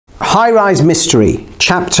High-Rise Mystery,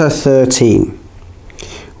 Chapter 13.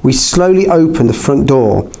 We slowly opened the front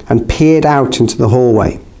door and peered out into the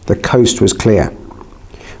hallway. The coast was clear.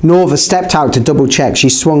 Norva stepped out to double check. She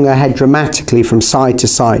swung her head dramatically from side to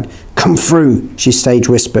side. "Come through," she stage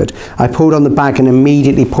whispered. I pulled on the bag and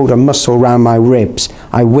immediately pulled a muscle round my ribs.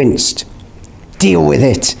 I winced. "Deal with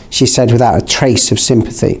it," she said without a trace of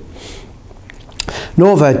sympathy.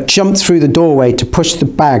 Norva jumped through the doorway to push the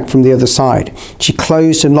bag from the other side. She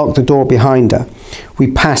closed and locked the door behind her. We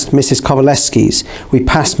passed Mrs. Kowaleski's. We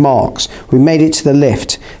passed Mark's. We made it to the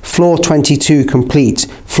lift. Floor 22 complete.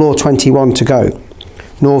 Floor 21 to go.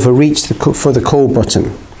 Norva reached for the call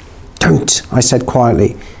button. "Don't," I said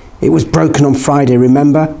quietly. "It was broken on Friday,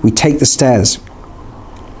 remember? We take the stairs."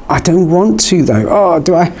 "I don't want to, though." "Oh,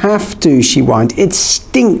 do I have to?" she whined. "It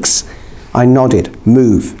stinks." I nodded.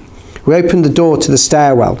 "Move." We opened the door to the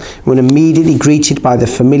stairwell and were immediately greeted by the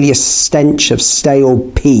familiar stench of stale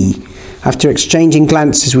pee. After exchanging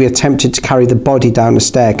glances, we attempted to carry the body down the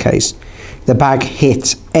staircase. The bag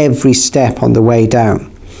hit every step on the way down.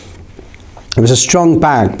 It was a strong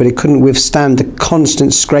bag, but it couldn't withstand the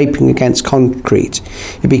constant scraping against concrete.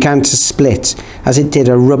 It began to split. As it did,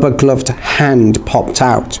 a rubber-gloved hand popped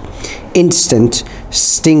out. Instant,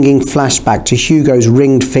 stinging flashback to Hugo's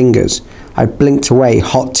ringed fingers. I blinked away,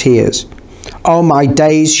 hot tears. "Oh my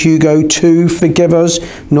days, Hugo too, forgive us,"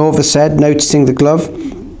 Norva said, noticing the glove.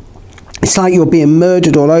 "It's like you're being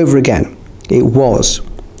murdered all over again." It was.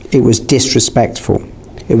 It was disrespectful.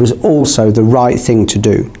 It was also the right thing to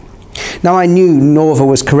do. Now I knew Norva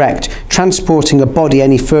was correct. Transporting a body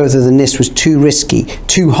any further than this was too risky,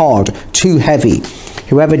 too hard, too heavy.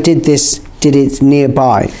 Whoever did this did it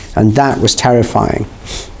nearby, and that was terrifying.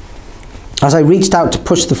 As I reached out to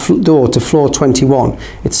push the door to floor 21,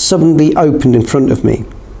 it suddenly opened in front of me.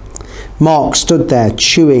 Mark stood there,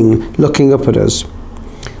 chewing, looking up at us.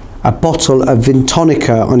 A bottle of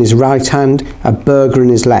Vintonica on his right hand, a burger in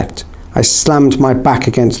his left. I slammed my back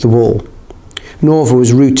against the wall. Norva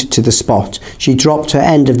was rooted to the spot. She dropped her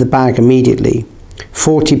end of the bag immediately.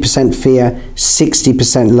 40% fear,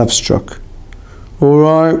 60% love-struck. "All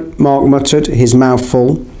right," Mark muttered, his mouth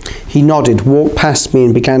full. He nodded, walked past me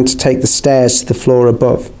and began to take the stairs to the floor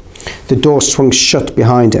above. The door swung shut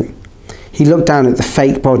behind him. He looked down at the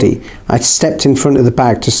fake body. I stepped in front of the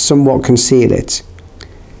bag to somewhat conceal it.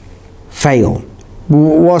 "Fail."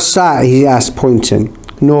 "What's that?" he asked, pointing.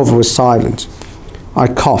 Norva was silent. I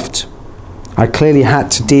coughed. I clearly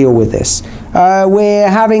had to deal with this. "We're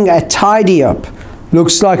having a tidy-up."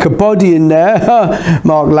 "Looks like a body in there."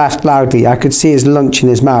 Mark laughed loudly. I could see his lunch in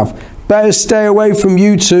his mouth. "Better stay away from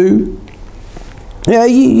you two." "Yeah,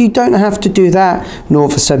 you don't have to do that,"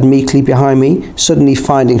 Norva said meekly behind me, suddenly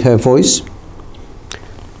finding her voice.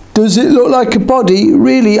 "Does it look like a body?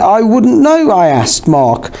 Really, I wouldn't know," I asked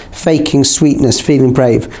Mark, faking sweetness, feeling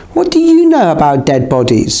brave. "What do you know about dead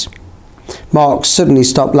bodies?" Mark suddenly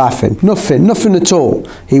stopped laughing. Nothing at all."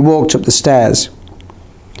 He walked up the stairs.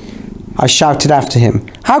 I shouted after him,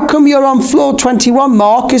 "How come you're on floor 21,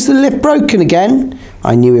 Mark? Is the lift broken again?"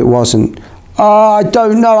 I knew it wasn't. "I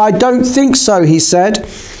don't know, I don't think so," he said.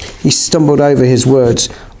 He stumbled over his words.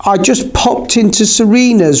 "I just popped into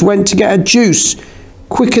Serena's, went to get a juice.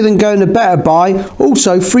 Quicker than going to Better Buy,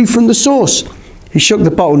 also free from the sauce." He shook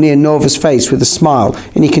the bottle near Norva's face with a smile,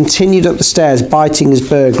 and he continued up the stairs, biting his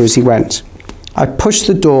burger as he went. I pushed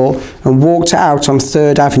the door and walked out on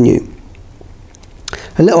 3rd Avenue.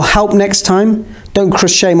 "A little help next time? Don't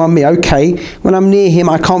crush shame on me, okay? When I'm near him,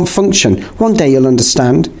 I can't function. One day you'll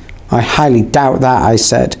understand." "I highly doubt that," I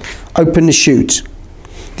said. "Open the chute."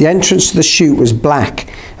 The entrance to the chute was black,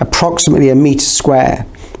 approximately a metre square.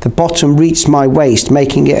 The bottom reached my waist,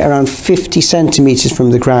 making it around 50 centimetres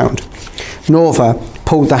from the ground. Norva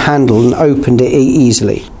pulled the handle and opened it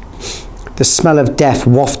easily. The smell of death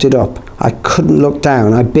wafted up. I couldn't look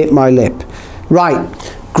down. I bit my lip. "Right,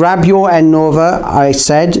 grab your end, Norva," I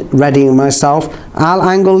said, readying myself. "I'll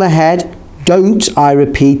angle the head. Don't, I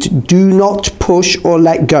repeat, do not push or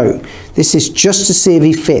let go. This is just to see if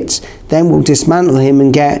he fits. Then we'll dismantle him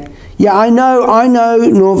and get..." "Yeah, I know,"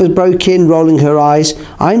 Norva broke in, rolling her eyes.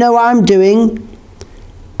 "I know what I'm doing."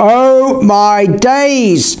 "Oh my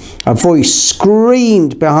days!" a voice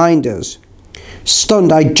screamed behind us.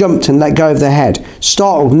 Stunned, I jumped and let go of the head.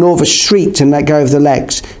 Startled, Norva shrieked and let go of the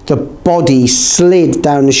legs. The body slid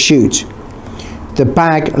down the chute. The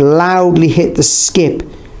bag loudly hit the skip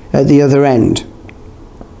at the other end.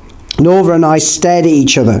 Norva and I stared at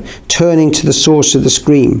each other, turning to the source of the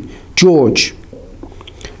scream. "George."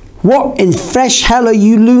 "What in fresh hell are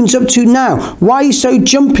you loons up to now? Why are you so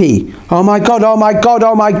jumpy?" "Oh my God, oh my God,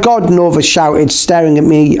 oh my God," Norva shouted, staring at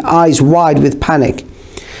me, eyes wide with panic.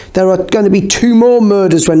 There are going to be 2 more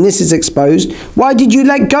murders when this is exposed. Why did you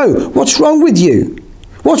let go? What's wrong with you?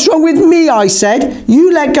 What's wrong with me, I said.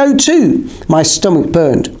 You let go too. My stomach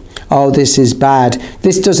burned. Oh, this is bad.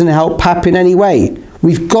 This doesn't help Pap in any way.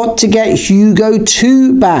 We've got to get Hugo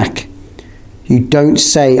too back. You don't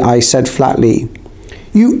say, I said flatly.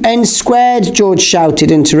 You N-squared, George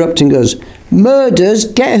shouted, interrupting us. Murders?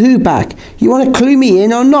 Get who back? You want to clue me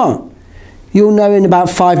in or not? You'll know in about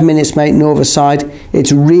 5 minutes, mate, Norva sighed.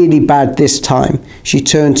 It's really bad this time. She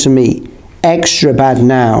turned to me. Extra bad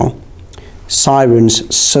now.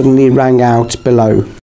 Sirens suddenly rang out below.